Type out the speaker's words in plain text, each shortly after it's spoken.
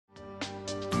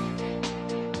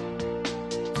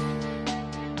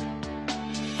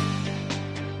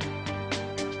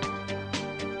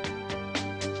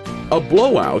A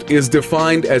blowout is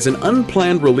defined as an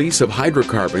unplanned release of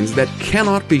hydrocarbons that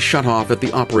cannot be shut off at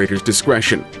the operator's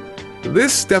discretion.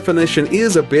 This definition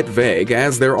is a bit vague,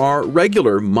 as there are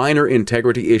regular minor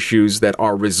integrity issues that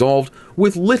are resolved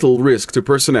with little risk to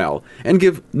personnel and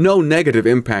give no negative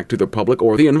impact to the public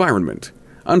or the environment.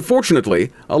 Unfortunately,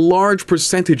 a large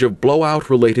percentage of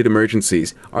blowout-related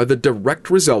emergencies are the direct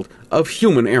result of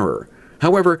human error.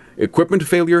 However, equipment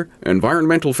failure,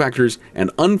 environmental factors,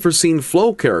 and unforeseen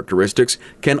flow characteristics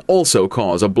can also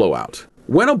cause a blowout.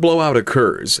 When a blowout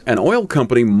occurs, an oil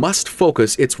company must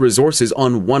focus its resources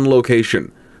on one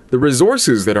location. The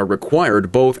resources that are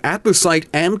required both at the site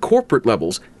and corporate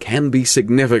levels can be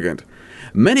significant.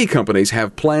 Many companies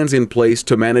have plans in place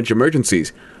to manage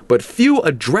emergencies, but few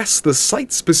address the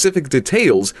site-specific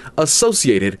details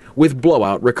associated with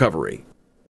blowout recovery.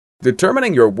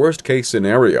 Determining your worst-case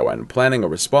scenario and planning a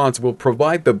response will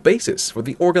provide the basis for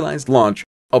the organized launch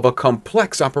of a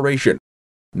complex operation.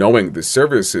 Knowing the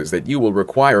services that you will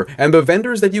require and the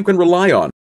vendors that you can rely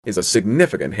on is a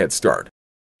significant head start.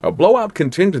 A Blowout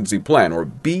Contingency Plan, or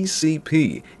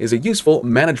BCP, is a useful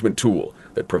management tool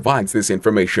that provides this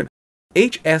information.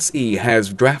 HSE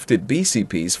has drafted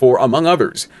BCPs for, among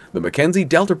others, the Mackenzie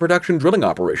Delta Production Drilling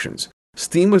Operations,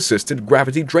 Steam-Assisted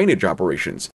Gravity Drainage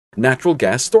Operations, Natural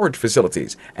Gas Storage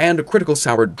Facilities, and Critical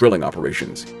Sour Drilling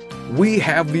Operations. We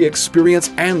have the experience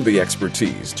and the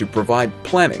expertise to provide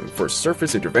planning for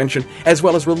surface intervention as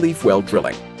well as relief well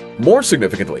drilling. More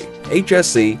significantly,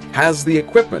 HSE has the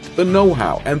equipment, the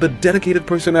know-how, and the dedicated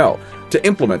personnel to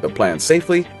implement the plan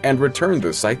safely and return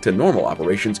the site to normal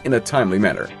operations in a timely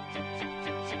manner.